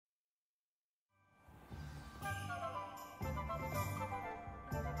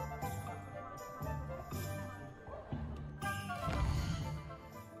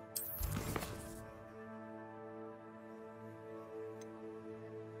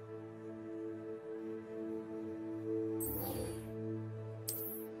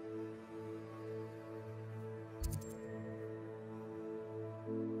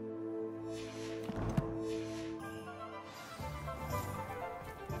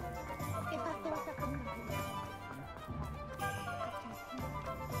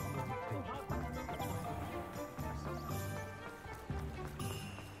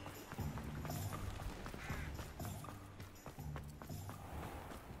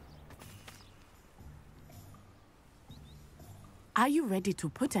Are you ready to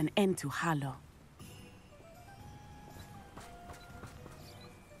put an end to Harlow?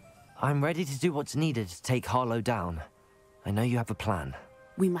 I'm ready to do what's needed to take Harlow down. I know you have a plan.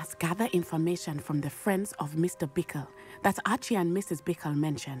 We must gather information from the friends of Mr. Bickle that Archie and Mrs. Bickle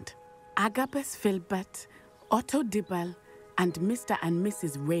mentioned. Agabus Filbert, Otto Dibble, and Mr. and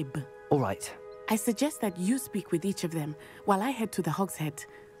Mrs. Rabe. All right. I suggest that you speak with each of them while I head to the Hog's Head.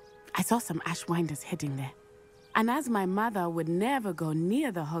 I saw some Ashwinders heading there. And as my mother would never go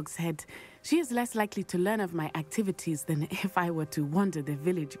near the Hog's Head, she is less likely to learn of my activities than if I were to wander the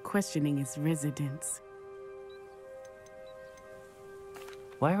village questioning its residents.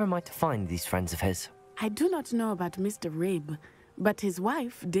 Where am I to find these friends of his? I do not know about Mr. Rabe, but his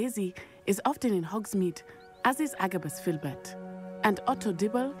wife, Daisy, is often in Hogsmeade, as is Agabus Filbert. And Otto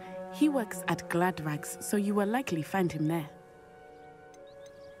Dibble, he works at Gladrags, so you will likely find him there.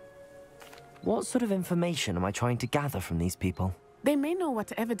 What sort of information am I trying to gather from these people? They may know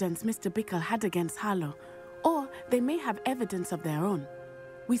what evidence Mr. Bickle had against Harlow, or they may have evidence of their own.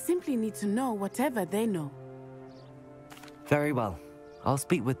 We simply need to know whatever they know. Very well. I'll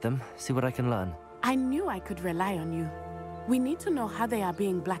speak with them, see what I can learn. I knew I could rely on you. We need to know how they are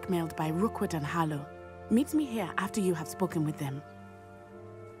being blackmailed by Rookwood and Harlow. Meet me here after you have spoken with them.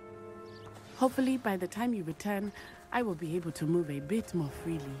 Hopefully, by the time you return, I will be able to move a bit more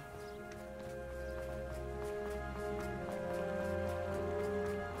freely.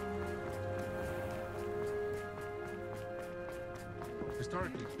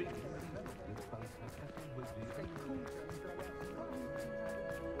 Historically speaking,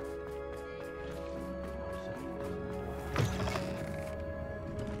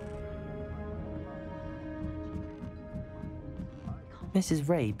 Mrs.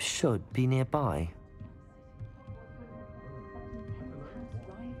 Rabe should be nearby.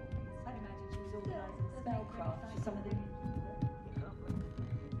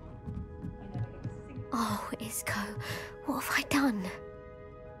 Oh, Isco, what have I done?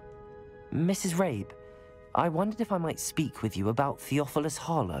 Mrs. Rabe, I wondered if I might speak with you about Theophilus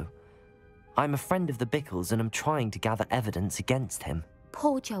Harlow. I'm a friend of the Bickles and am trying to gather evidence against him.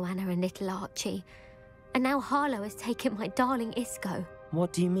 Poor Joanna and little Archie. And now Harlow has taken my darling Isco.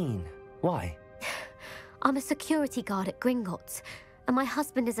 What do you mean? Why? I'm a security guard at Gringotts, and my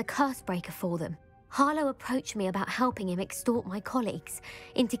husband is a curse breaker for them. Harlow approached me about helping him extort my colleagues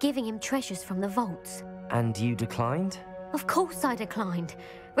into giving him treasures from the vaults. And you declined? Of course I declined.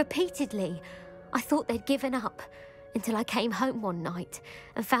 Repeatedly. I thought they'd given up, until I came home one night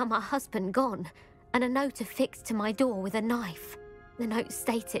and found my husband gone, and a note affixed to my door with a knife. The note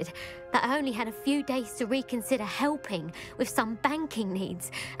stated that I only had a few days to reconsider helping with some banking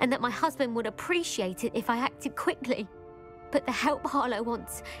needs, and that my husband would appreciate it if I acted quickly. But the help Harlow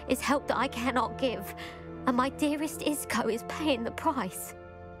wants is help that I cannot give, and my dearest Isco is paying the price.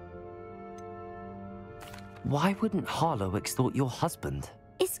 Why wouldn't Harlow extort your husband?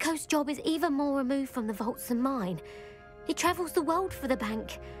 Isco's job is even more removed from the vaults than mine. He travels the world for the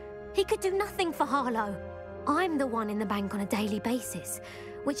bank. He could do nothing for Harlow. I'm the one in the bank on a daily basis,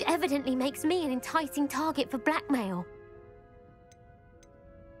 which evidently makes me an enticing target for blackmail.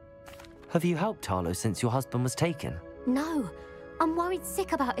 Have you helped Harlow since your husband was taken? No, I'm worried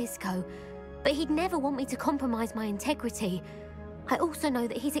sick about Isco, but he'd never want me to compromise my integrity. I also know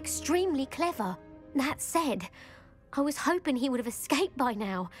that he's extremely clever. That said, I was hoping he would have escaped by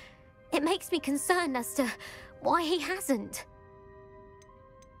now. It makes me concerned as to why he hasn't.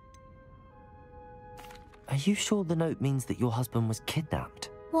 Are you sure the note means that your husband was kidnapped?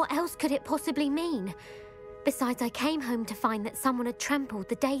 What else could it possibly mean? Besides, I came home to find that someone had trampled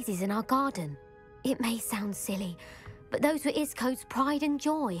the daisies in our garden. It may sound silly, but those were Isco's pride and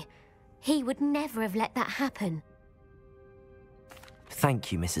joy. He would never have let that happen.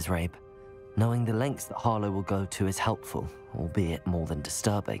 Thank you, Mrs. Rabe. Knowing the lengths that Harlow will go to is helpful, albeit more than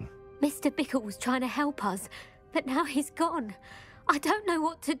disturbing. Mr. Bickle was trying to help us, but now he's gone. I don't know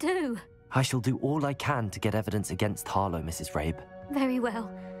what to do. I shall do all I can to get evidence against Harlow, Mrs. Rabe. Very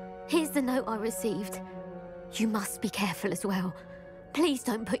well. Here's the note I received. You must be careful as well. Please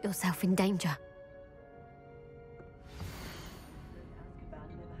don't put yourself in danger.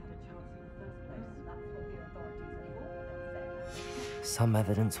 Some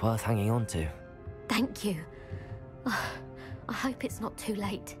evidence worth hanging on to. Thank you. I hope it's not too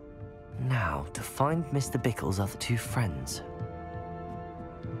late. Now, to find Mr. Bickle's other two friends.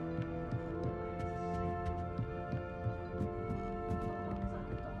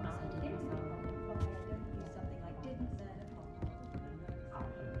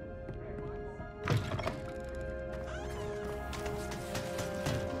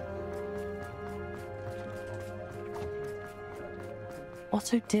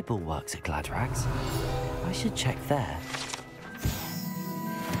 Otto Dibble works at Gladrags. I should check there.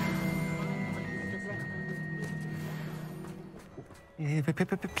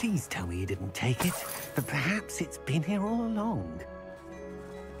 Please tell me you didn't take it. But perhaps it's been here all along.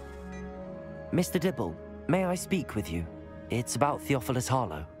 Mr. Dibble, may I speak with you? It's about Theophilus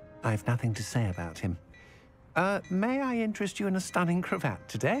Harlow. I've nothing to say about him. May I interest you in a stunning cravat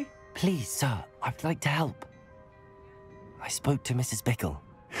today? Please, sir, I'd like to help. I spoke to Mrs. Bickle.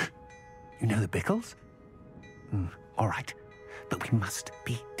 You know the Bickles? All right. But we must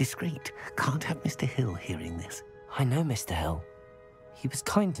be discreet. Can't have Mr. Hill hearing this. I know Mr. Hill. He was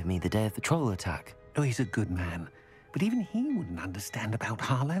kind to me the day of the troll attack. Oh, he's a good man. But even he wouldn't understand about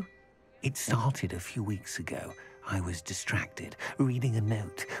Harlow. It started a few weeks ago. I was distracted, reading a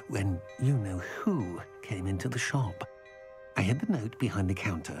note, when you-know-who came into the shop. I hid the note behind the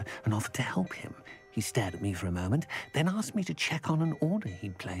counter and offered to help him. He stared at me for a moment, then asked me to check on an order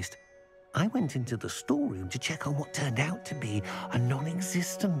he'd placed. I went into the storeroom to check on what turned out to be a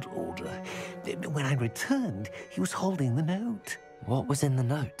non-existent order. When I returned, he was holding the note. What was in the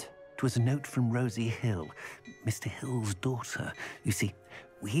note? It was a note from Rosie Hill, Mr. Hill's daughter. You see,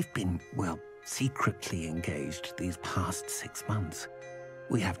 we've been, well, secretly engaged these past 6 months.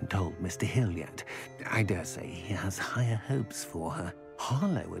 We haven't told Mr. Hill yet. I dare say he has higher hopes for her.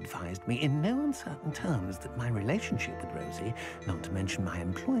 Harlow advised me in no uncertain terms that my relationship with Rosie, not to mention my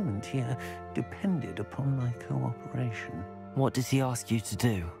employment here, depended upon my cooperation. What does he ask you to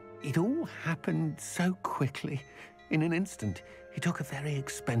do? It all happened so quickly. In an instant, he took a very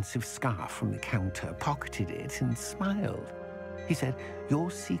expensive scarf from the counter, pocketed it, and smiled. He said,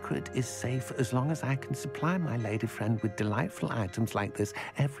 "Your secret is safe as long as I can supply my lady friend with delightful items like this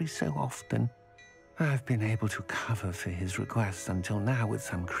every so often." I've been able to cover for his requests until now with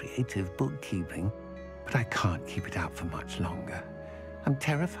some creative bookkeeping, but I can't keep it up for much longer. I'm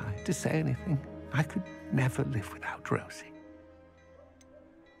terrified to say anything. I could never live without Rosie.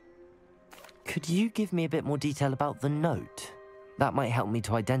 Could you give me a bit more detail about the note? That might help me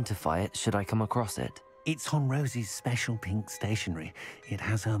to identify it should I come across it. It's on Rosie's special pink stationery. It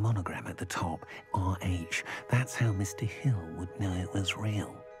has her monogram at the top, RH. That's how Mr. Hill would know it was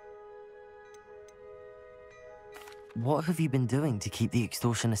real. What have you been doing to keep the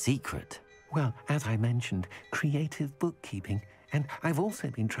extortion a secret? Well, as I mentioned, creative bookkeeping. And I've also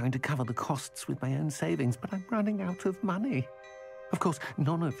been trying to cover the costs with my own savings, but I'm running out of money. Of course,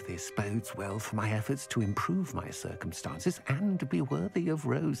 none of this bodes well for my efforts to improve my circumstances and be worthy of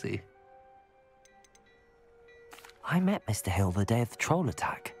Rosie. I met Mr. Hill the day of the troll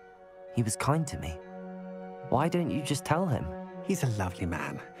attack. He was kind to me. Why don't you just tell him? He's a lovely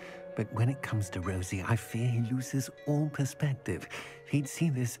man. But when it comes to Rosie, I fear he loses all perspective. He'd see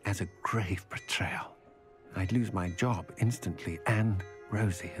this as a grave betrayal. I'd lose my job instantly, and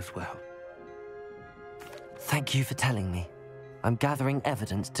Rosie as well. Thank you for telling me. I'm gathering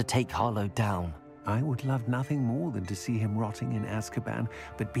evidence to take Harlow down. I would love nothing more than to see him rotting in Azkaban,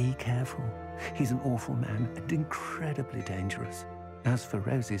 but be careful. He's an awful man and incredibly dangerous. As for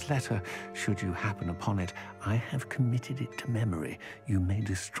Rosie's letter, should you happen upon it, I have committed it to memory. You may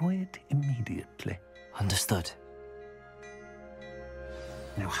destroy it immediately. Understood.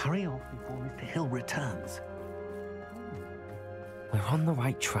 Now hurry off before Mr. Hill returns. We're on the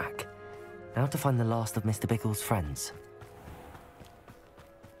right track. Now to find the last of Mr. Bickle's friends.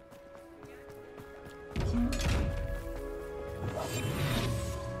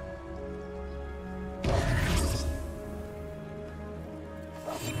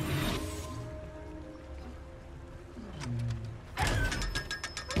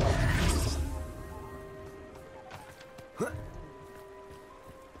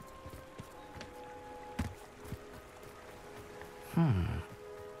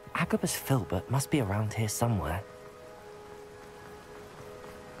 Agabus Filbert must be around here somewhere.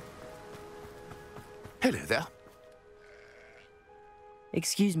 Hello there.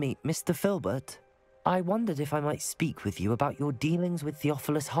 Excuse me, Mr. Filbert. I wondered if I might speak with you about your dealings with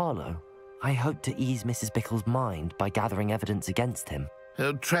Theophilus Harlow. I hope to ease Mrs. Bickle's mind by gathering evidence against him.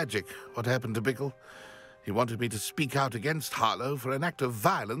 Tragic, what happened to Bickle. He wanted me to speak out against Harlow for an act of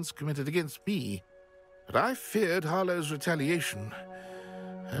violence committed against me. But I feared Harlow's retaliation,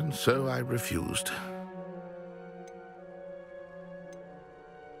 and so I refused.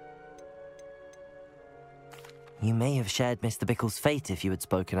 You may have shared Mr. Bickle's fate if you had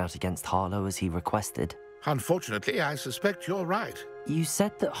spoken out against Harlow as he requested. Unfortunately, I suspect you're right. You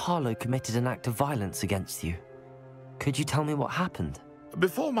said that Harlow committed an act of violence against you. Could you tell me what happened?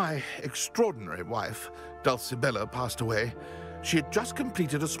 Before my extraordinary wife, Dulcibella, passed away, she had just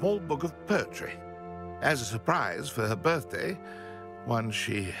completed a small book of poetry. As a surprise for her birthday, one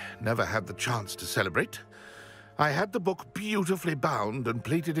she never had the chance to celebrate. I had the book beautifully bound and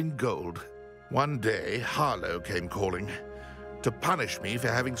plated in gold. One day, Harlow came calling to punish me for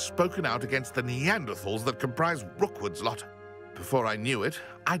having spoken out against the Neanderthals that comprise Rookwood's lot. Before I knew it,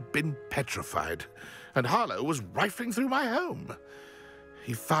 I'd been petrified, and Harlow was rifling through my home.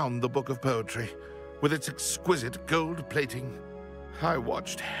 He found the book of poetry, with its exquisite gold plating. I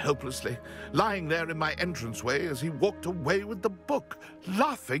watched helplessly, lying there in my entranceway as he walked away with the book,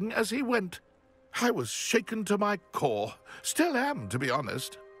 laughing as he went. I was shaken to my core. Still am, to be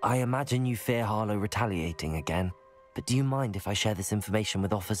honest. I imagine you fear Harlow retaliating again, but do you mind if I share this information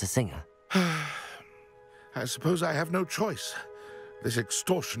with Officer Singer? I suppose I have no choice. This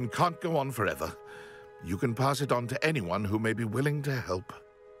extortion can't go on forever. You can pass it on to anyone who may be willing to help.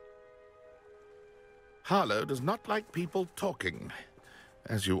 Harlow does not like people talking,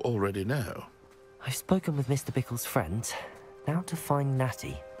 as you already know. I've spoken with Mr. Bickle's friends. Now to find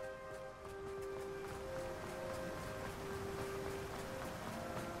Natty.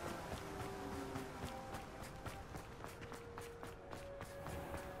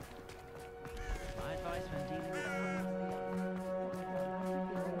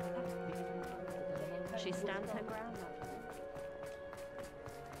 She stands her ground.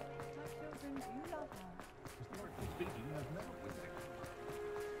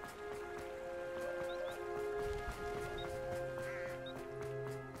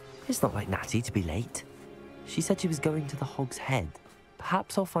 It's not like Natty to be late. She said she was going to the Hog's Head.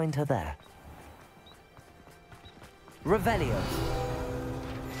 Perhaps I'll find her there. Revelio.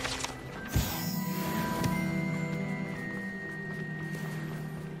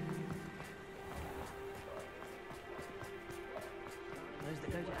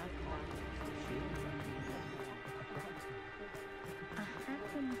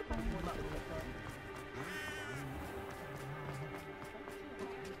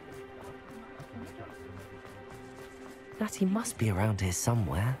 Natty must be around here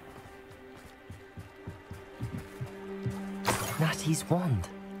somewhere. Natty's wand.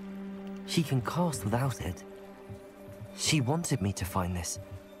 She can cast without it. She wanted me to find this.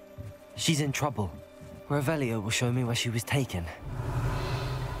 She's in trouble. Revelio will show me where she was taken.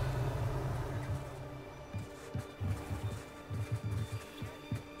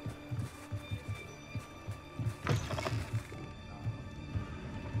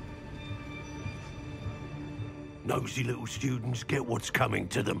 Nosy little students get what's coming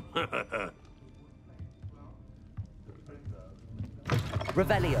to them.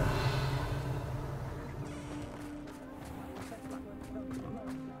 Revelio.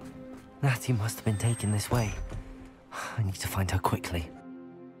 Natty must have been taken this way. I need to find her quickly.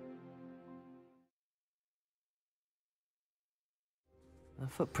 The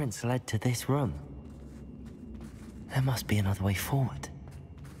footprints led to this room. There must be another way forward.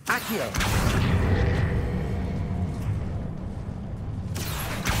 Accio!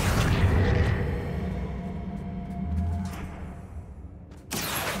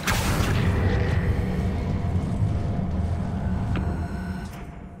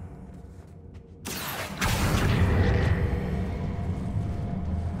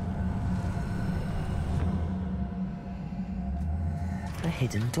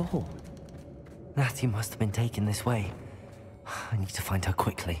 Hidden door. Natty must have been taken this way. I need to find her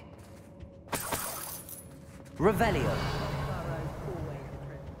quickly. Revelio.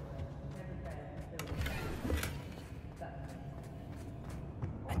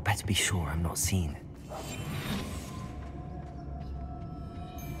 I'd better be sure I'm not seen.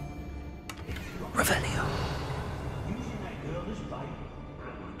 Revelio.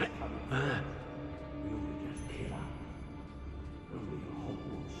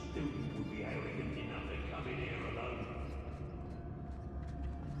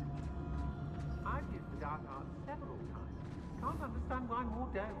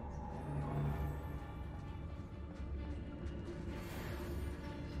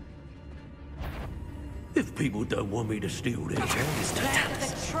 If people don't want me to steal their chance, Let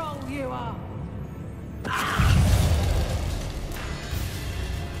the troll you are.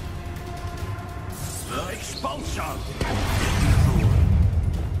 Expulso!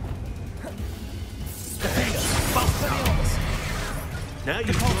 Now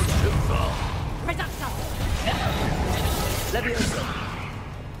you've gone too far. Reducto. Leviosa.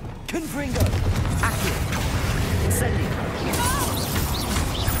 Confringo. Accio. Incendio.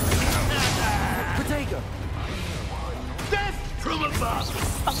 Protego. Death from above!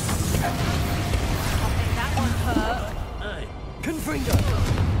 I think that one hurt. Hey. Confringo.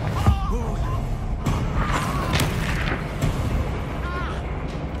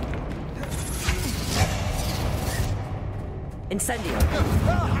 Incendio!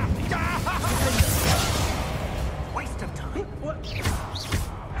 Waste of time.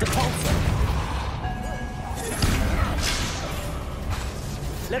 Depulso!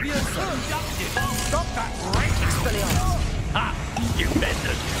 Leviosa! Stop that right now! Expelliarmus! Ha! You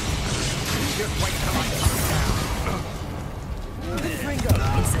benders! Just wait till I come down. Ringo!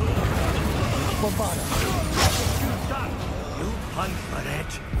 Incendio! Bombarda! You hunt for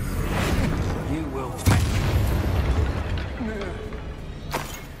it. You will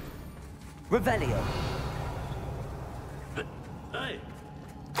Revelio! Hey!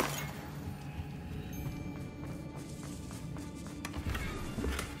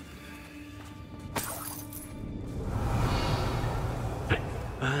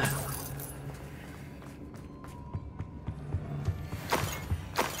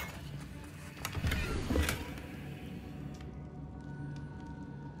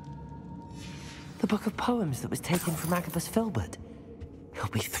 The book of poems that was taken from Agabus Filbert. He'll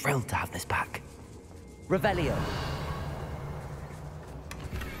be thrilled to have this back. Revelio.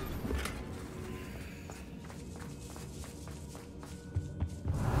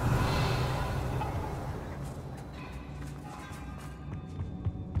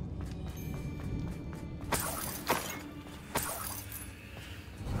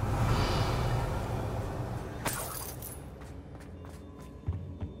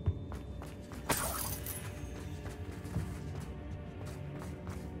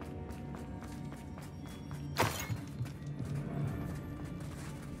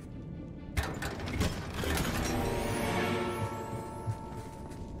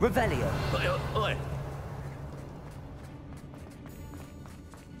 Revelio. Oi!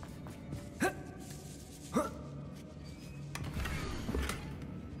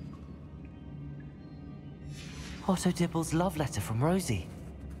 Otto Dibble's love letter from Rosie.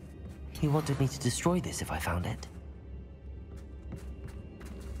 He wanted me to destroy this if I found it.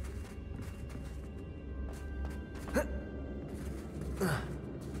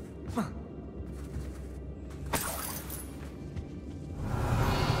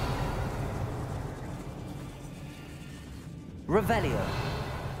 Revelio.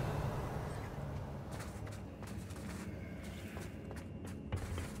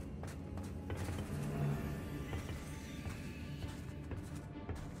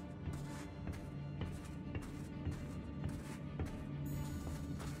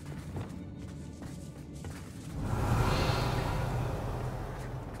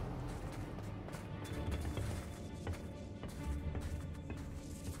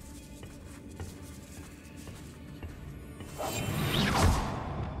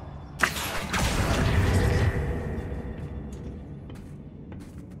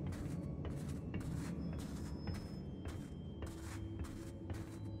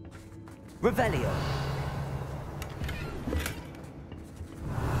 Revelio.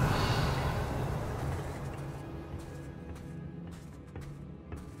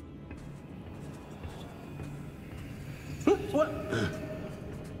 What?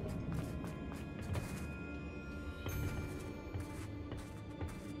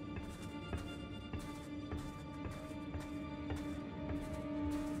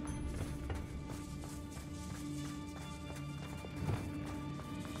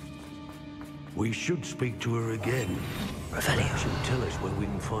 We should speak to her again. Revelio. She'll tell us where we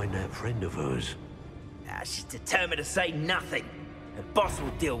can find that friend of hers. She's determined to say nothing. Her boss will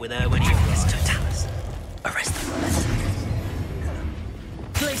deal with her when he... Yes, Totalis. Arrest them.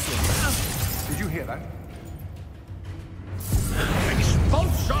 Glacier! Did you hear that?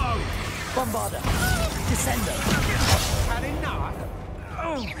 Expulso! Bombarda. Descendo. Had enough?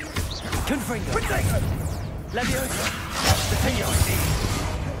 Confringo. Leviosa. Defino.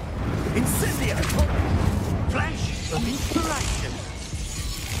 Incendio. Flash of inspiration!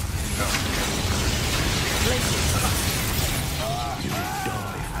 You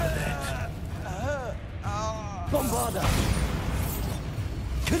die for that. Bombarda.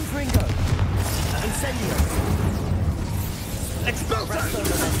 Confringo. Incendio. Expulso!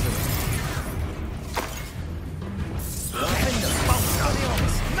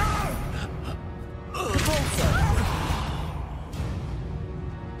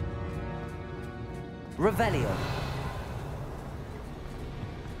 Revelio.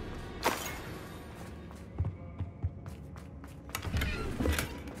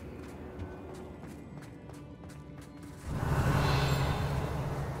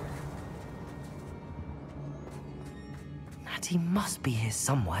 Natty must be here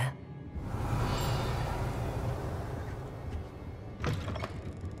somewhere.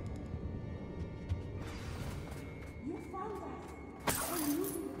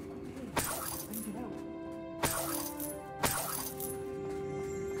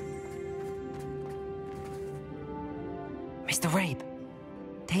 Mr. Rabe,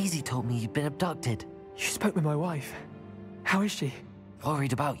 Daisy told me you'd been abducted. You spoke with my wife. How is she?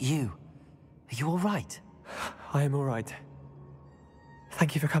 Worried about you. Are you all right? I am all right.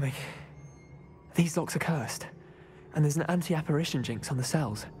 Thank you for coming. These locks are cursed, and there's an anti-apparition jinx on the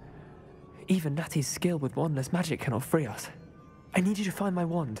cells. Even Natty's skill with wandless magic cannot free us. I need you to find my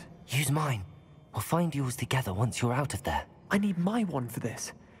wand. Use mine. We'll find yours together once you're out of there. I need my wand for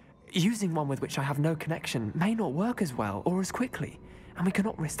this. Using one with which I have no connection may not work as well or as quickly, and we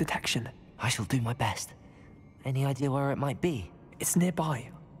cannot risk detection. I shall do my best. Any idea where it might be? It's nearby.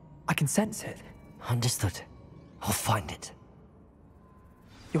 I can sense it. Understood. I'll find it.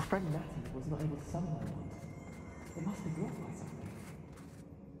 Your friend Natty was not able to summon my wand. It must be blocked by something.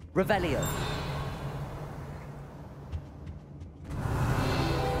 Revelio.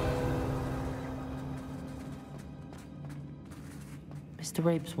 Mr.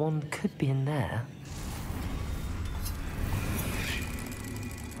 Rabe's wand could be in there.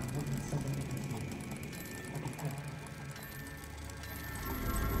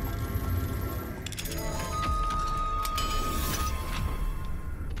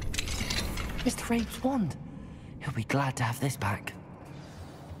 Mr. Rabe's wand. He'll be glad to have this back.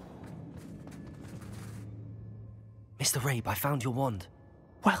 Mr. Rabe, I found your wand.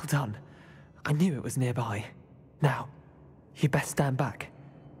 Well done. I knew it was nearby. Now, you best stand back.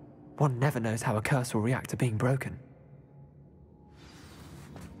 One never knows how a curse will react to being broken.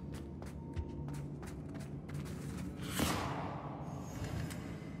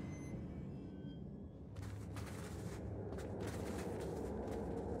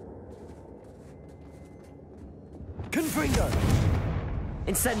 Confringo!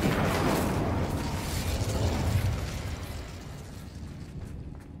 Incendio!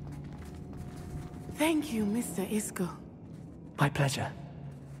 Thank you, Mr. Isco. My pleasure.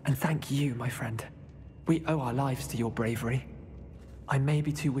 And thank you, my friend. We owe our lives to your bravery. I may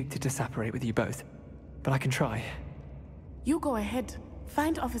be too weak to disapparate with you both, but I can try. You go ahead.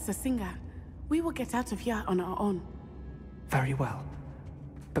 Find Officer Singer. We will get out of here on our own. Very well.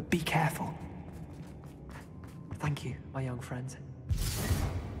 But be careful. Thank you, my young friends.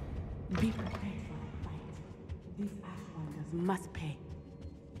 Be prepared for a fight. These Ashwinders must pay.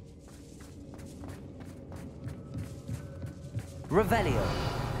 Revelio.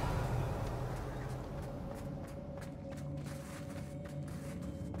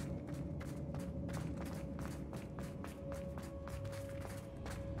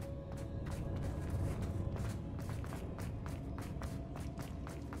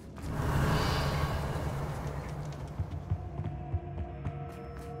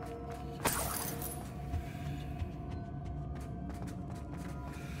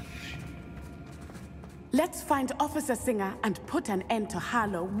 Let's find Officer Singer and put an end to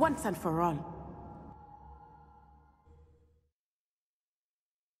Harlow once and for all.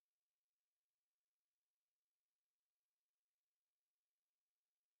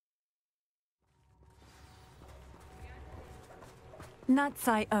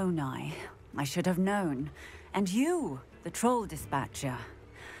 Natsai Onai. I should have known. And you, the troll dispatcher.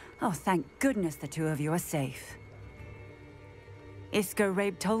 Oh, thank goodness the two of you are safe. Isco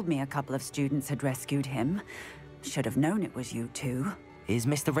Rabe told me a couple of students had rescued him. Should have known it was you two. Is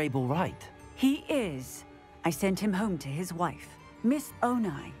Mr. Rabe all right? He is. I sent him home to his wife, Miss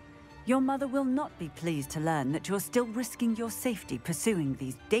Onai. Your mother will not be pleased to learn that you're still risking your safety pursuing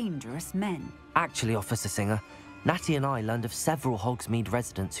these dangerous men. Actually, Officer Singer, Natty and I learned of several Hogsmeade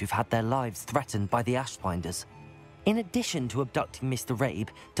residents who've had their lives threatened by the Ashwinders. In addition to abducting Mr. Rabe,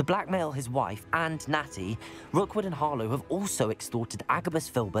 to blackmail his wife and Natty, Rookwood and Harlow have also extorted Agabus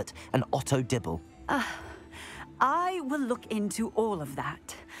Filbert and Otto Dibble. I will look into all of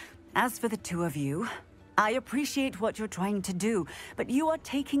that. As for the two of you, I appreciate what you're trying to do, but you are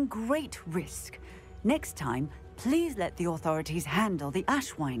taking great risk. Next time, please let the authorities handle the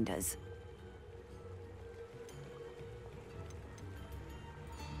Ashwinders.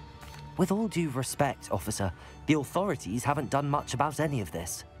 With all due respect, officer, the authorities haven't done much about any of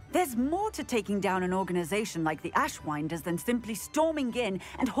this. There's more to taking down an organization like the Ashwinders than simply storming in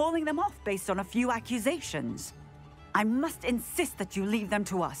and hauling them off based on a few accusations. I must insist that you leave them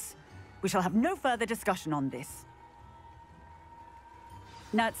to us. We shall have no further discussion on this.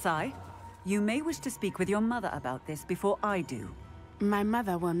 Natsai, you may wish to speak with your mother about this before I do. My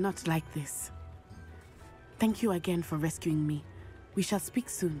mother will not like this. Thank you again for rescuing me. We shall speak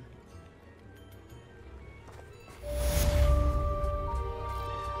soon.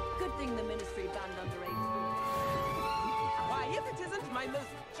 Good thing the ministry banned underage. Why, if it isn't my most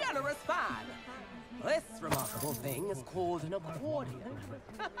generous fan! This remarkable thing is called an accordion.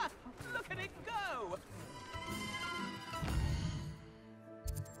 Look at it go!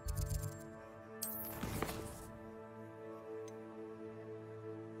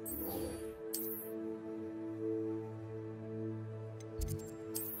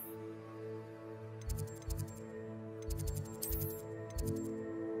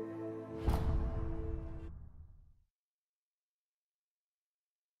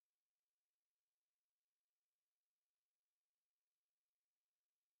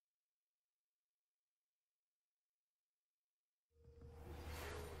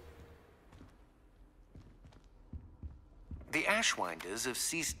 The Ashwinders have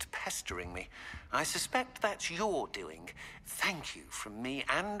ceased pestering me. I suspect that's your doing. Thank you from me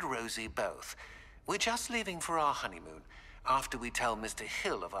and Rosie both. We're just leaving for our honeymoon, after we tell Mr.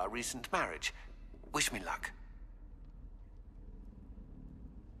 Hill of our recent marriage. Wish me luck.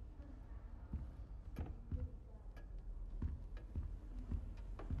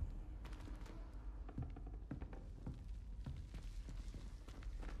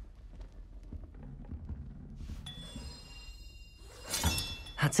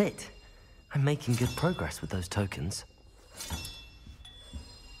 That's it. I'm making good progress with those tokens.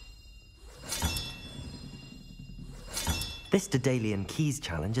 This Daedalian Keys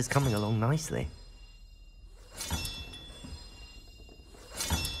challenge is coming along nicely.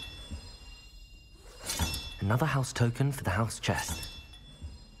 Another house token for the house chest.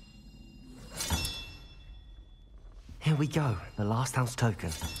 Here we go, the last house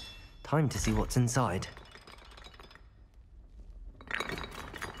token. Time to see what's inside.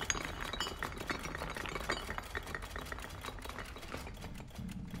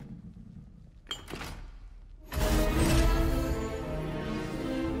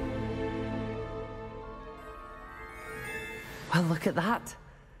 Well, look at that.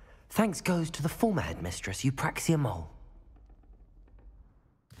 Thanks goes to the former headmistress, Eupraxia Mole.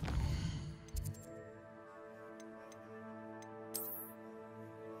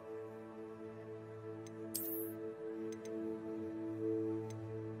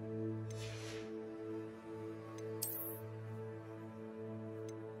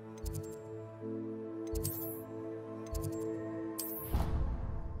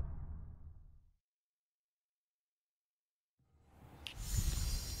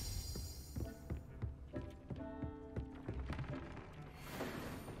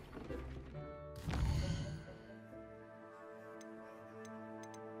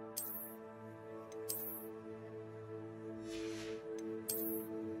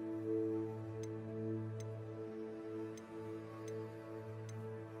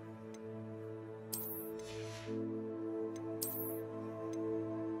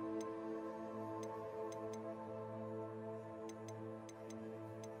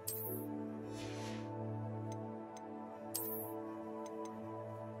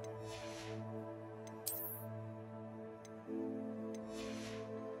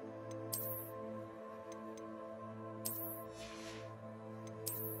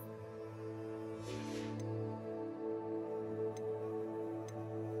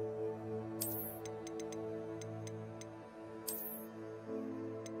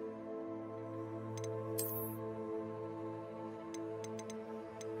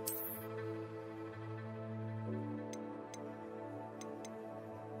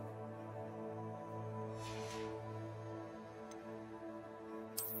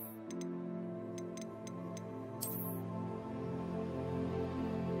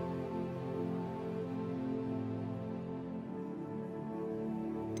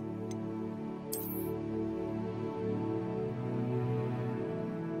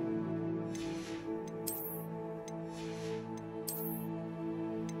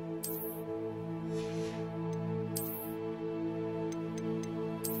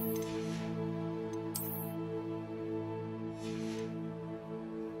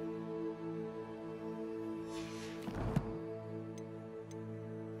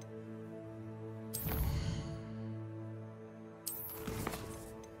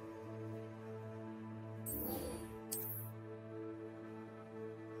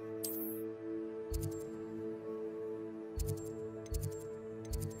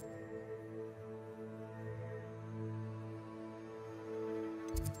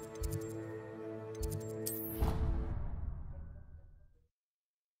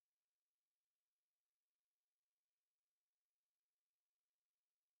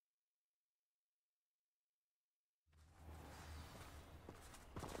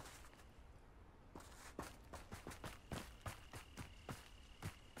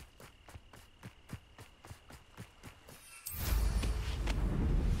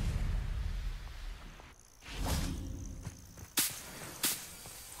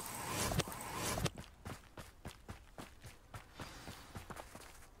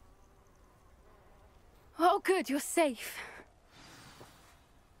 Oh, good, you're safe.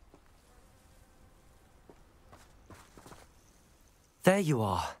 There you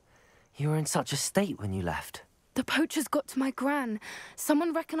are. You were in such a state when you left. The poachers got to my gran.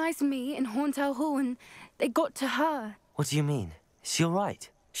 Someone recognized me in Horntail Hall and they got to her. What do you mean? Is she all right?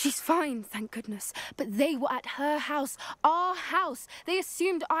 She's fine, thank goodness. But they were at her house, our house. They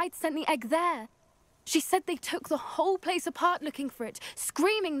assumed I'd sent the egg there. She said they took the whole place apart looking for it,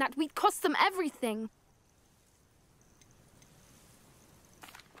 screaming that we'd cost them everything.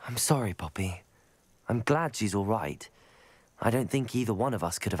 I'm sorry, Poppy. I'm glad she's all right. I don't think either one of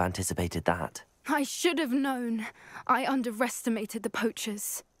us could have anticipated that. I should have known. I underestimated the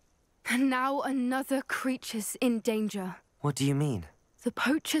poachers. And now another creature's in danger. What do you mean? The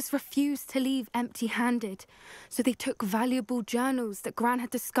poachers refused to leave empty-handed, so they took valuable journals that Gran had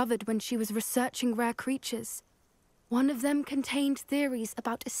discovered when she was researching rare creatures. One of them contained theories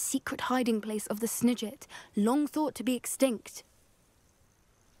about a secret hiding place of the Snidget, long thought to be extinct.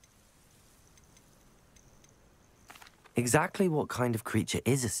 Exactly what kind of creature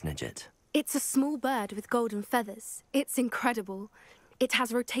is a Snidget? It's a small bird with golden feathers. It's incredible. It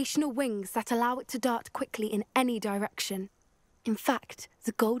has rotational wings that allow it to dart quickly in any direction. In fact,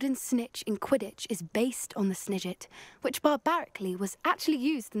 the golden snitch in Quidditch is based on the Snidget, which barbarically was actually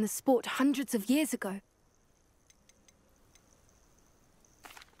used in the sport hundreds of years ago.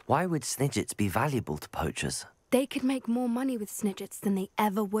 Why would Snidgets be valuable to poachers? They could make more money with Snidgets than they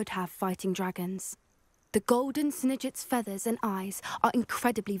ever would have fighting dragons. The golden Snidget's feathers and eyes are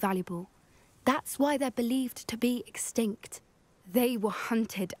incredibly valuable. That's why they're believed to be extinct. They were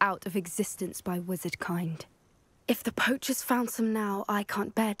hunted out of existence by wizard kind. If the poachers found some now, I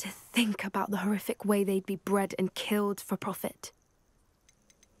can't bear to think about the horrific way they'd be bred and killed for profit.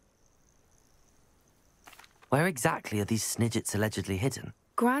 Where exactly are these Snidgets allegedly hidden?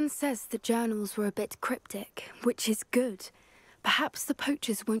 Gran says the journals were a bit cryptic, which is good. Perhaps the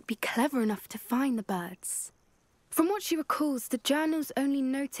poachers won't be clever enough to find the birds. From what she recalls, the journals only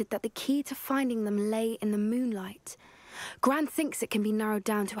noted that the key to finding them lay in the moonlight. Gran thinks it can be narrowed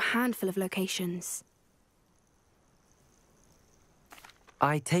down to a handful of locations.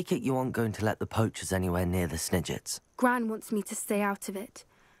 I take it you aren't going to let the poachers anywhere near the Snidgets? Gran wants me to stay out of it,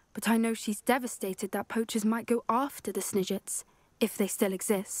 but I know she's devastated that poachers might go after the Snidgets, if they still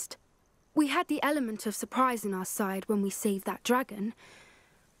exist. We had the element of surprise on our side when we saved that dragon,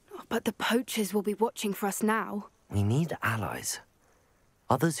 but the poachers will be watching for us now. We need allies.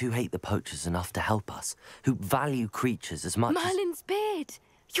 Others who hate the poachers enough to help us, who value creatures as much Merlin's beard!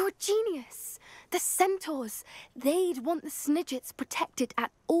 You're a genius! The centaurs! They'd want the Snidgets protected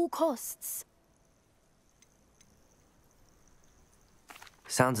at all costs.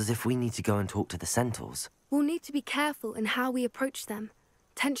 Sounds as if we need to go and talk to the centaurs. We'll need to be careful in how we approach them.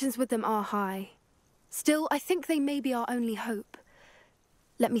 Tensions with them are high. Still, I think they may be our only hope.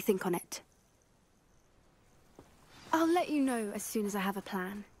 Let me think on it. I'll let you know as soon as I have a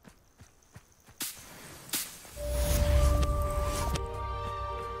plan.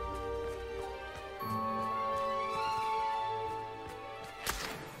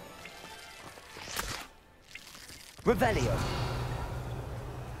 Revelio.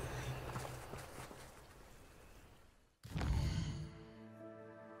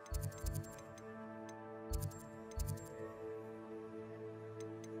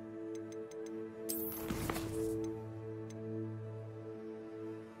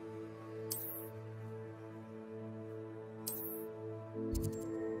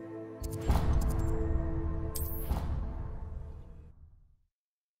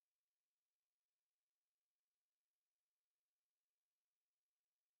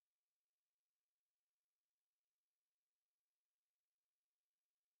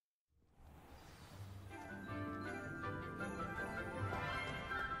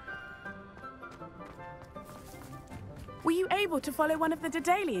 Were you able to follow one of the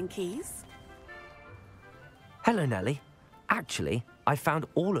Daedalian keys? Hello, Nellie. Actually, I found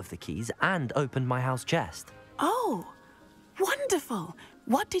all of the keys and opened my house chest. Oh, wonderful.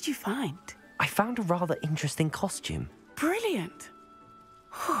 What did you find? I found a rather interesting costume. Brilliant.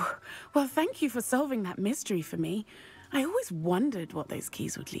 Well, thank you for solving that mystery for me. I always wondered what those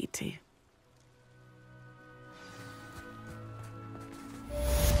keys would lead to.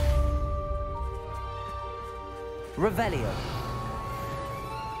 Revelio.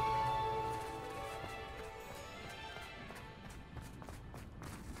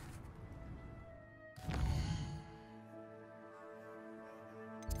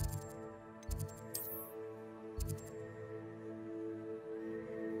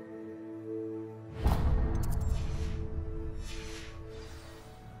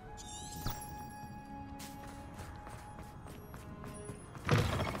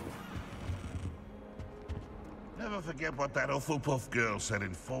 Never forget what that Hufflepuff girl said in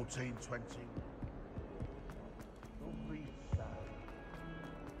 1420.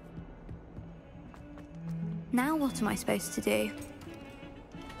 Now what am I supposed to do?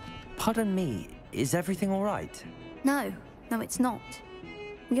 Pardon me, is everything all right? No, it's not.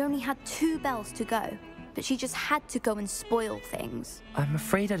 We only had 2 bells to go, but she just had to go and spoil things. I'm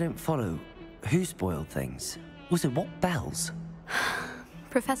afraid I don't follow. Who spoiled things? Also, what bells?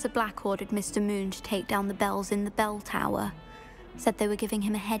 Professor Black ordered Mr. Moon to take down the bells in the bell tower. Said they were giving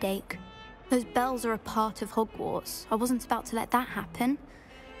him a headache. Those bells are a part of Hogwarts. I wasn't about to let that happen.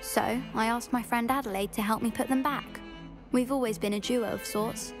 So I asked my friend Adelaide to help me put them back. We've always been a duo of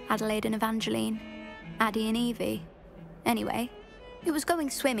sorts, Adelaide and Evangeline. Addie and Evie. Anyway, it was going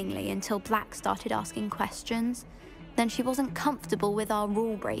swimmingly until Black started asking questions. Then she wasn't comfortable with our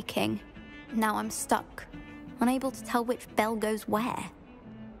rule breaking. Now I'm stuck, unable to tell which bell goes where.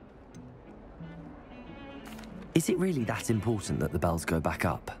 Is it really that important that the bells go back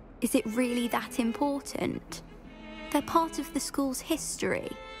up? Is it really that important? They're part of the school's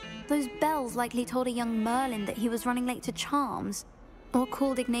history. Those bells likely told a young Merlin that he was running late to Charms, or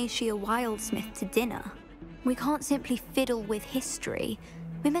called Ignatia Wildsmith to dinner. We can't simply fiddle with history.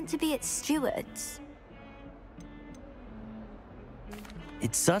 We're meant to be its stewards.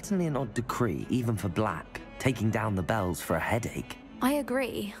 It's certainly an odd decree, even for Black, taking down the bells for a headache. I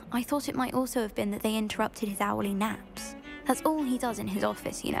agree. I thought it might also have been that they interrupted his hourly naps. That's all he does in his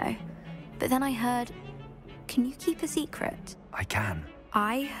office, you know. But then I heard... Can you keep a secret? I can.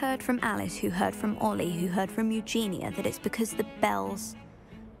 I heard from Alice, who heard from Ollie, who heard from Eugenia, that it's because the bells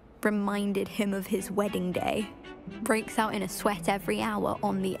reminded him of his wedding day. Breaks out in a sweat every hour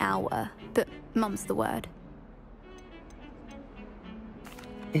on the hour, but mum's the word.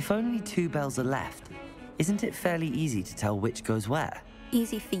 If only 2 bells are left, isn't it fairly easy to tell which goes where?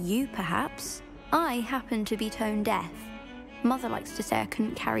 Easy for you, perhaps. I happen to be tone deaf. Mother likes to say I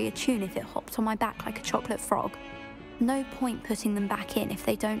couldn't carry a tune if it hopped on my back like a chocolate frog. No point putting them back in if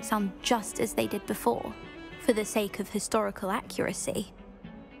they don't sound just as they did before, for the sake of historical accuracy.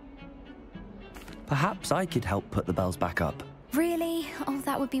 Perhaps I could help put the bells back up. Really? Oh,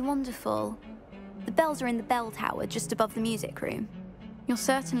 that would be wonderful. The bells are in the bell tower just above the music room. You're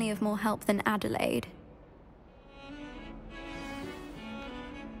certainly of more help than Adelaide.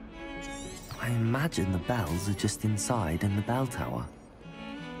 I imagine the bells are just inside in the bell tower.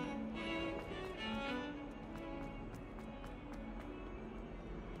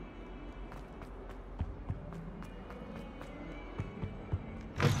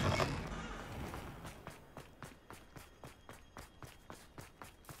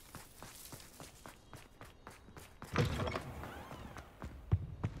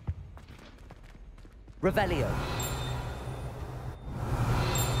 Revelio.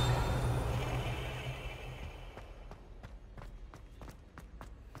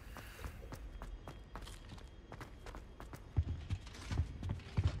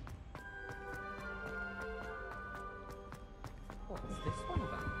 What's this one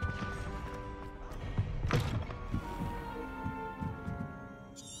about?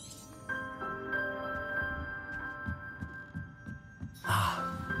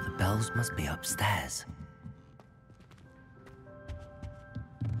 The bells must be upstairs.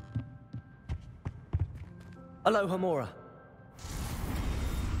 Aloha, Mora.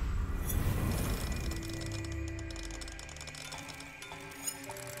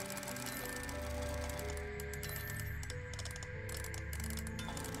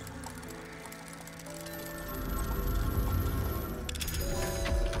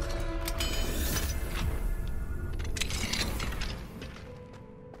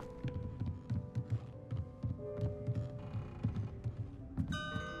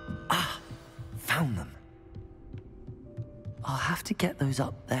 Found them. I'll have to get those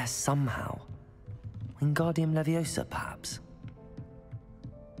up there somehow. Wingardium Leviosa, perhaps?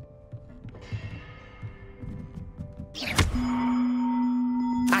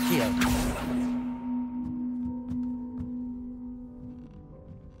 Accio!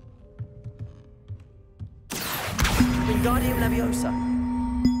 Wingardium Leviosa!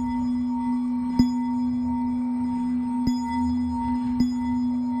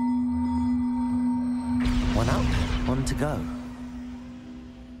 One up, one to go.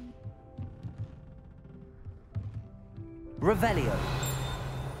 Revelio.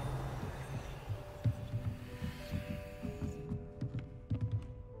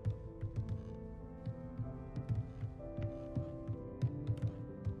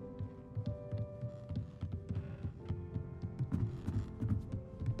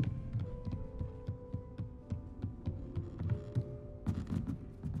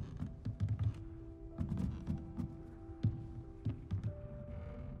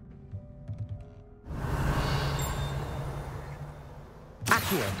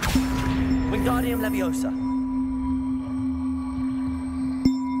 Accio. Wingardium Leviosa.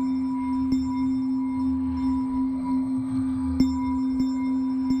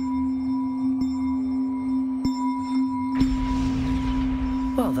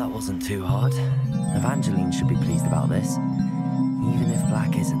 Well, that wasn't too hard. Evangeline should be pleased about this, even if Black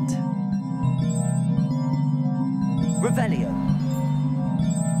Revelio.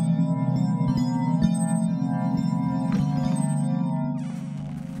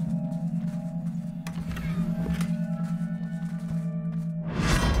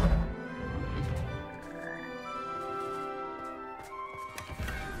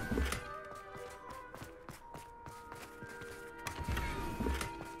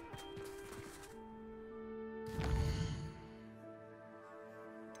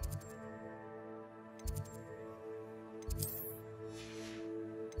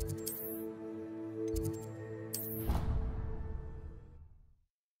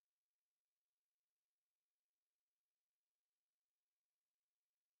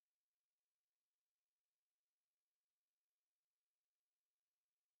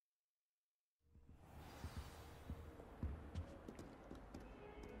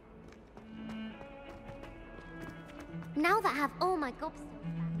 Now that I have all my gobstones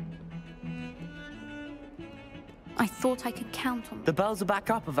I thought I could count on The bells are back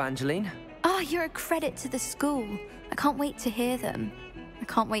up, Evangeline. Oh, you're a credit to the school. I can't wait to hear them. I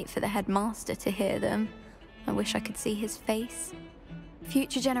can't wait for the headmaster to hear them. I wish I could see his face.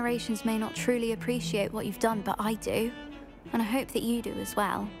 Future generations may not truly appreciate what you've done, but I do. And I hope that you do as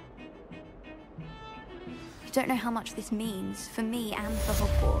well. You don't know how much this means for me and for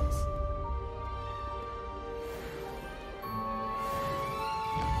Hogwarts.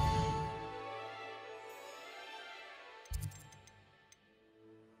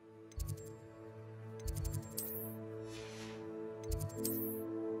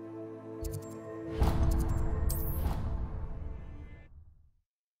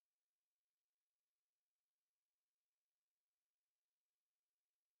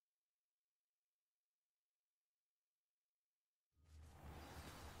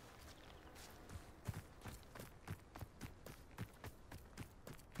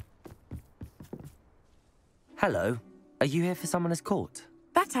 Hello. Are you here for Summoner's Court?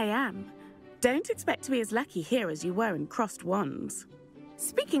 That I am. Don't expect to be as lucky here as you were in Crossed Wands.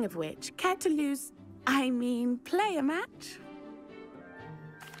 Speaking of which, care to play a match?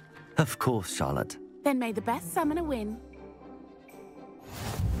 Of course, Charlotte. Then may the best summoner win.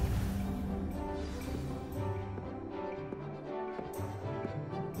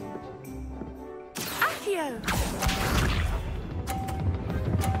 Accio!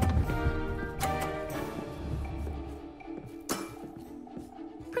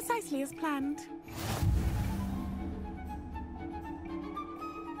 Precisely as planned.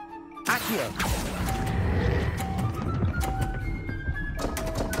 Accio!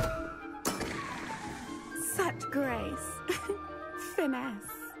 Such grace. Finesse.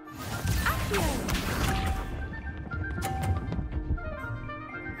 Accio!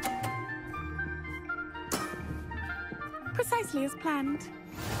 Precisely as planned.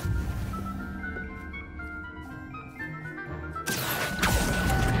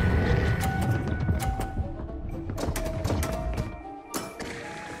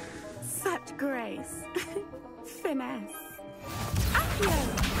 Such grace. Finesse. Accio!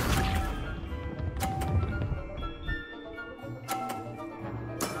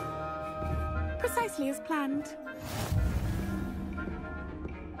 Precisely as planned.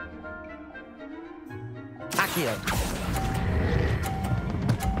 Accio!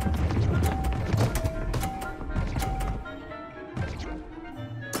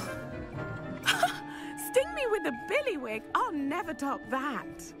 Sting me with a billywig? I'll never top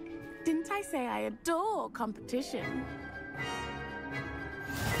that. Didn't I say I adore competition?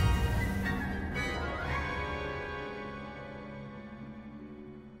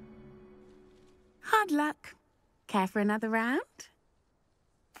 Hard luck. Care for another round?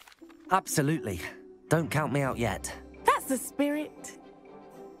 Absolutely. Don't count me out yet. That's the spirit.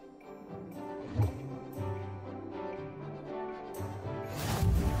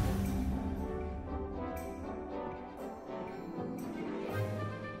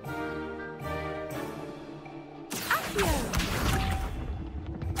 Accio!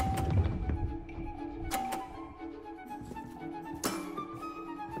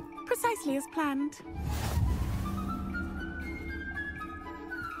 Precisely as planned.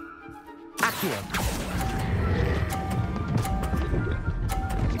 Accio!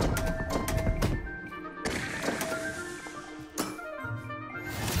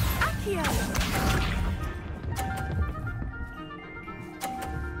 Accio!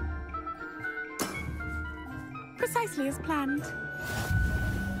 Precisely as planned.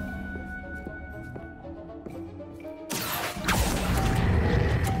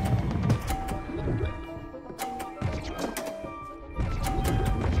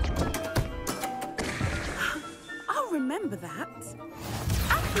 I'll remember that.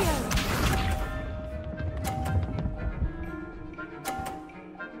 Accio!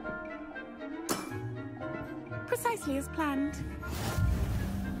 planned.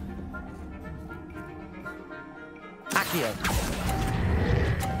 Accio.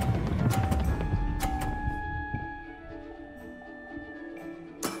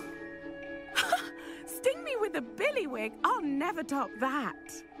 Sting me with a billywig? I'll never top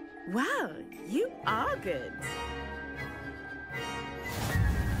that. Well, you are good.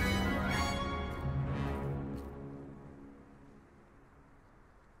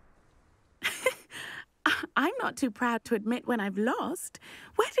 I'm not too proud to admit when I've lost.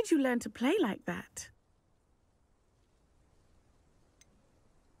 Where did you learn to play like that?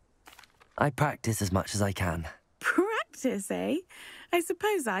 I practice as much as I can. Practice, eh? I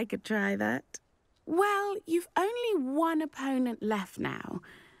suppose I could try that. Well, you've only one opponent left now.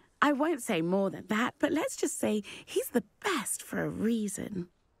 I won't say more than that, but let's just say he's the best for a reason.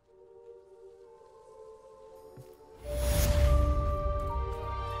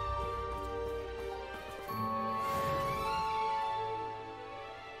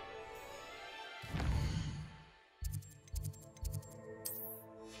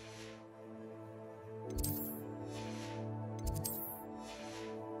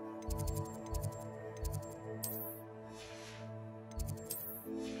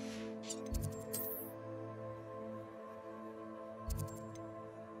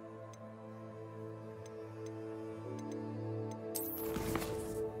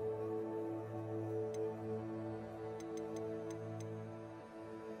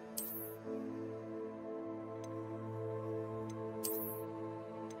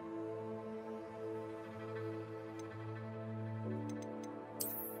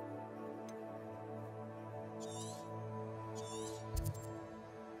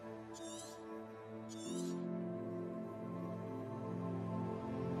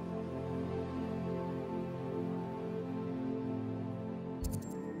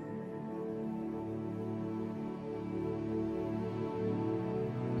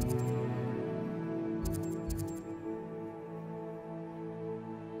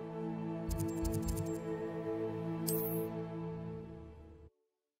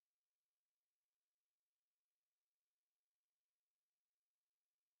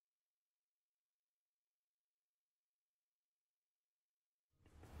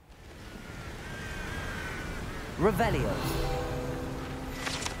 Revelio.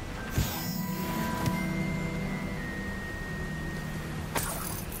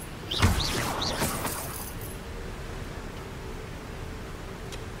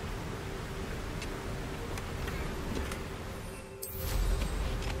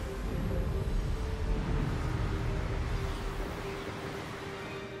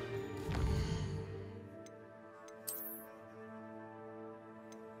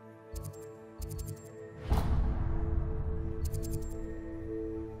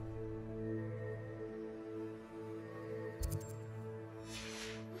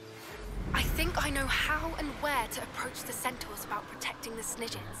 I think I know how and where to approach the centaurs about protecting the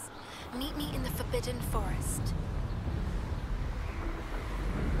Snidgets. Meet me in the Forbidden Forest.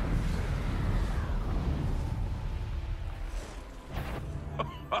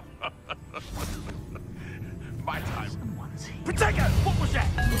 My time. Protego! What was that?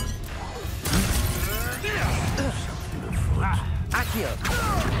 Accio.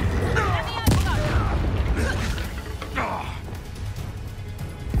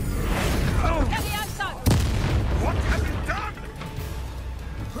 What have you done?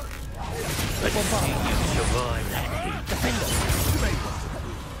 Let's see you survive that heat. Defender.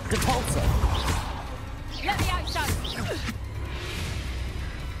 Depulsor.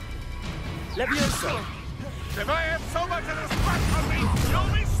 Levioso. If I have so much of this crap on me,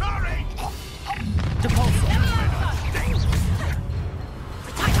 you'll be sorry! Depulsor.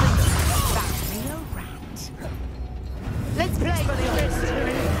 Let's play Twister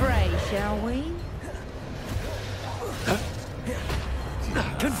and Pray, shall we?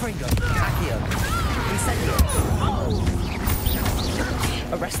 Confringo. Accio. Incendio.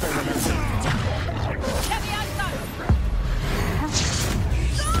 Arresto Momentum.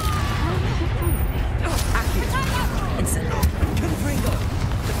 Accio. Incendio. Confringo.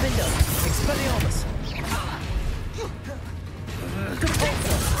 Defendo. Expelliarmus.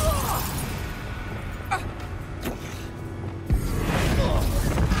 Depulsor.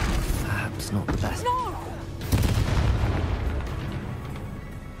 Perhaps not the best. No!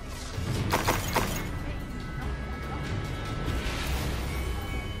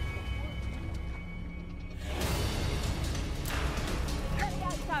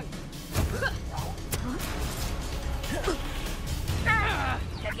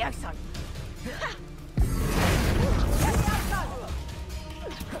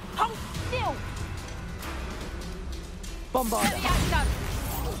 Bombarder!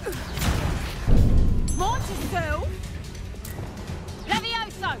 Mortisu!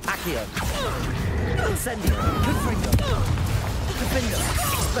 Levioso! Accio! Incendio! Confringo! Defendo!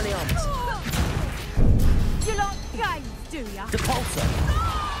 Expelliarmus! You like games, do ya? Depulso!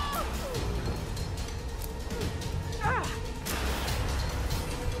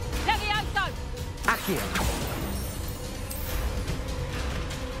 Levioso! Accio!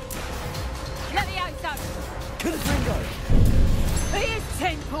 Levioso! Confringo! Here's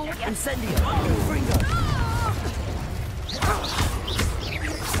Temple! Incendio! Confringo!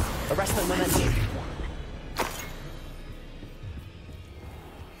 Arresto momentum!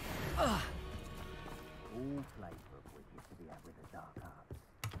 All flavor of which is to be had with a dark art.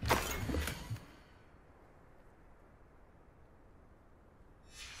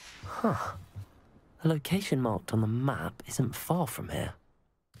 Huh. The location marked on the map isn't far from here.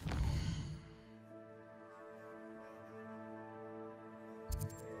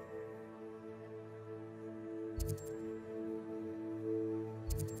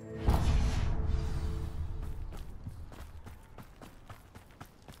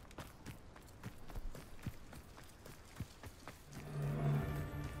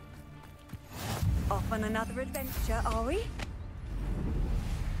 Off on another adventure, are we?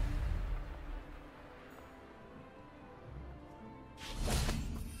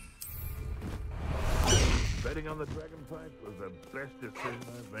 Betting on the dragon fight was the best decision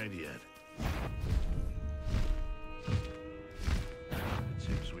I've made yet. It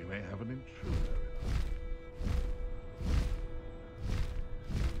seems we may have an intruder.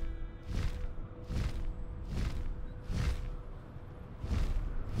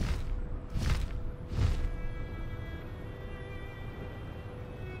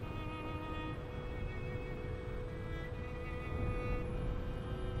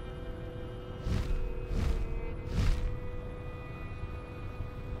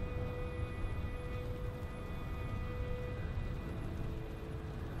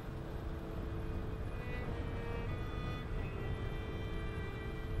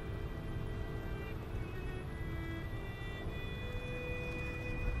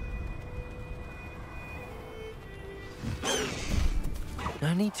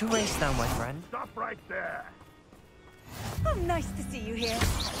 No need to race now, my friend. Stop right there! Oh, nice to see you here.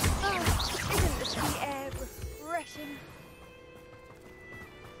 Oh, isn't the sea air refreshing?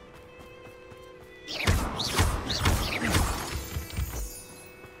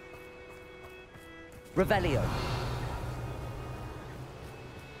 Revelio.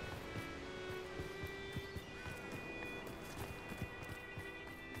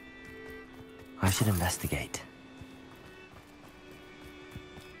 I should investigate.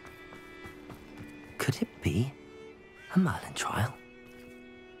 Could it be a Merlin trial?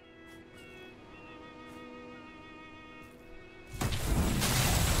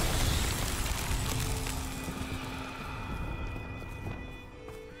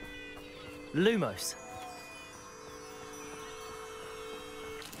 Lumos.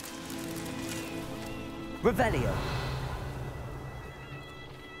 Revelio.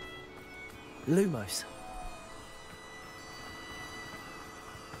 Lumos.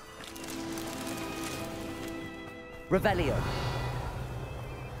 Revelio.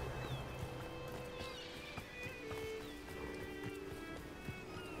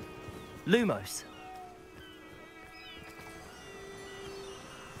 Lumos.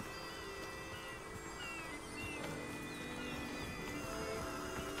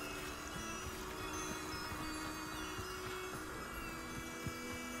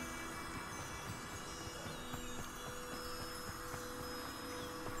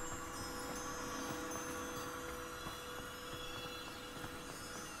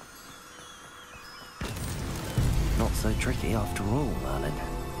 Not so tricky after all, Merlin.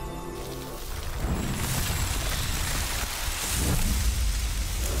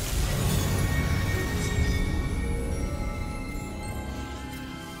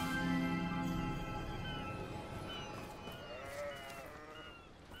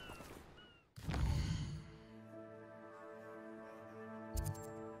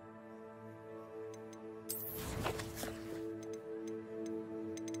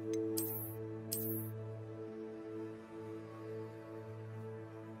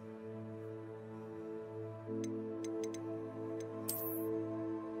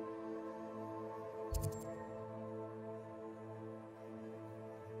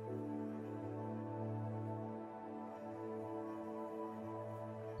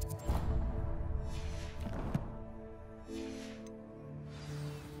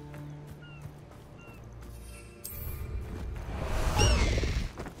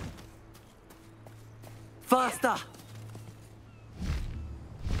 Faster!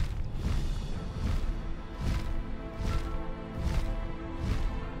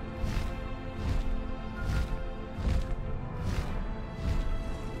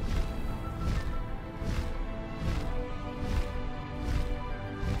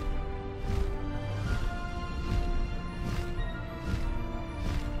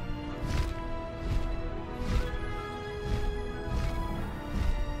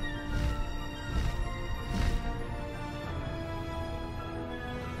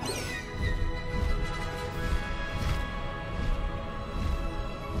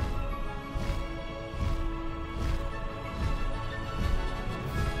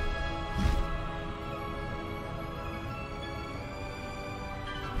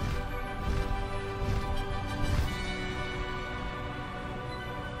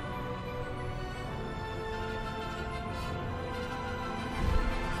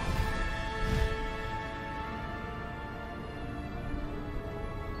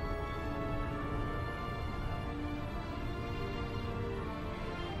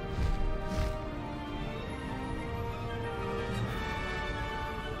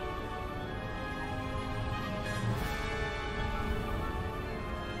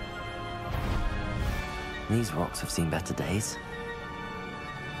 These rocks have seen better days.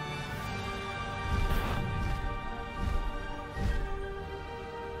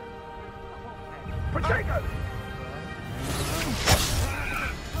 Potato!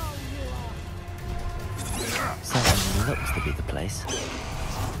 Certainly looks to be the place.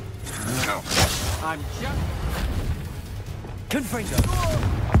 I'm just... Confringo!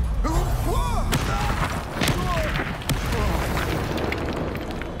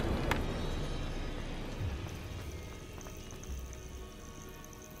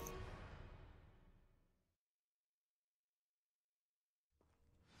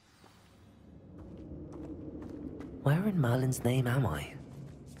 Where in Merlin's name am I?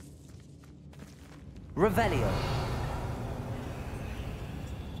 Revelio.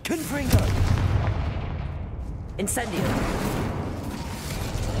 Confringo. Incendio.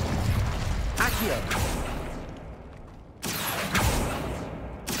 Accio.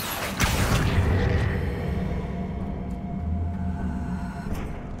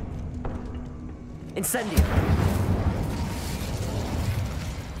 Incendio.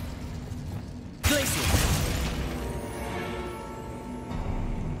 Glacier.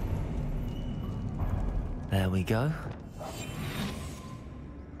 There we go.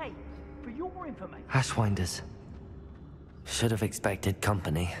 Hey, for your information. Ashwinders. Should have expected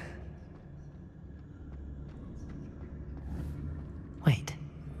company. Wait,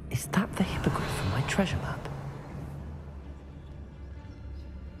 is that the hippogriff from my treasure map?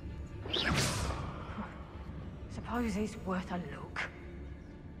 Suppose it's worth a look.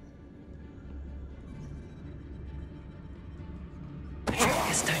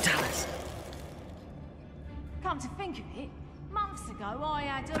 It's Totalis. Come to think of it, months ago I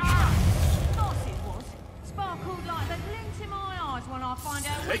had a... Nice it was. Sparkled like the glint in my eyes when I find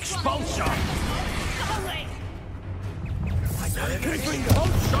out which Expulsion! Sorry!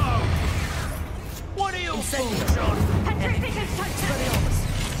 Expulsion! What are you fools on?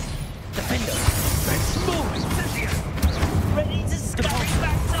 Defender! Let's move, Cynthia! Ready to scurry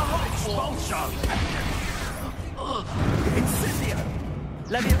back to Hogwarts! Expulsion! Incendio!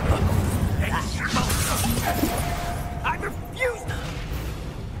 I refuse!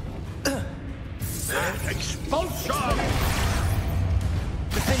 Expulsion!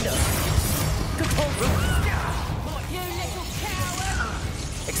 Defender! Compulsion! What, you little coward?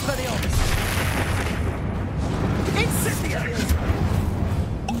 Expelliarmus! Incendio!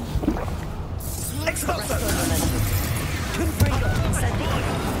 Expulso! Confringo! Incendio!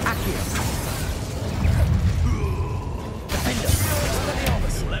 Accio! Defender!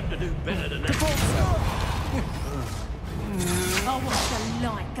 Expelliarmus! You'll have to do better than that. Compulso! I watch the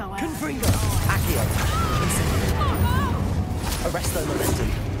light go out. Confringo! Accio! Arresto Momentum.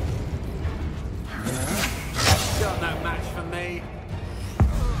 Got no match for me.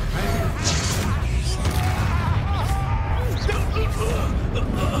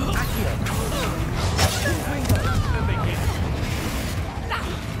 Accio! Confringo!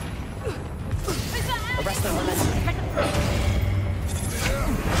 Arresto Momentum.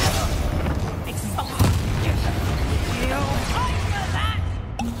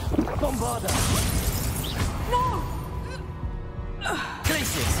 Bombarda! No!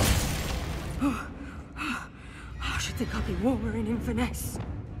 Glacius! I should think I'd be warmer in Inverness.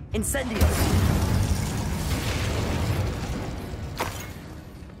 Incendio!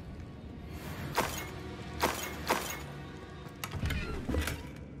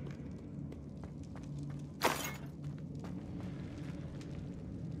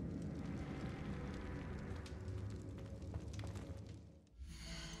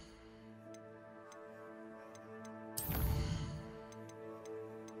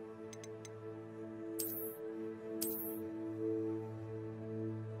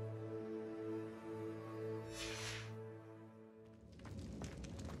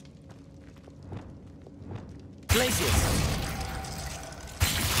 Glacius!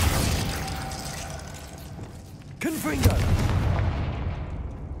 Confringo!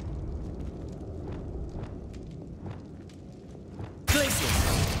 Glacius!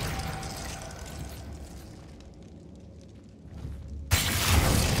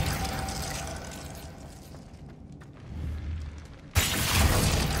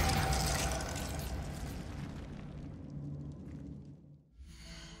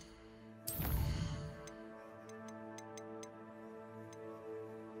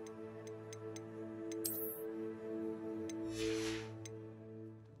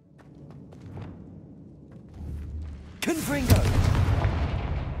 Confringo!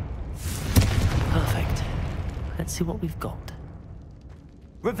 Perfect. Let's see what we've got.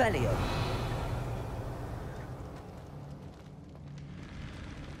 Revelio!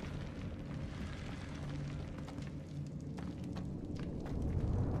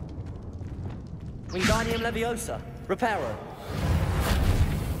 Wingardium Leviosa. Reparo.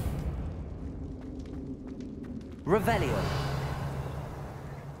 Revelio.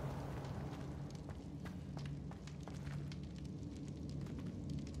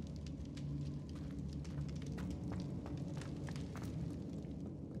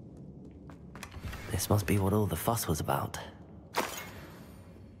 This must be what all the fuss was about.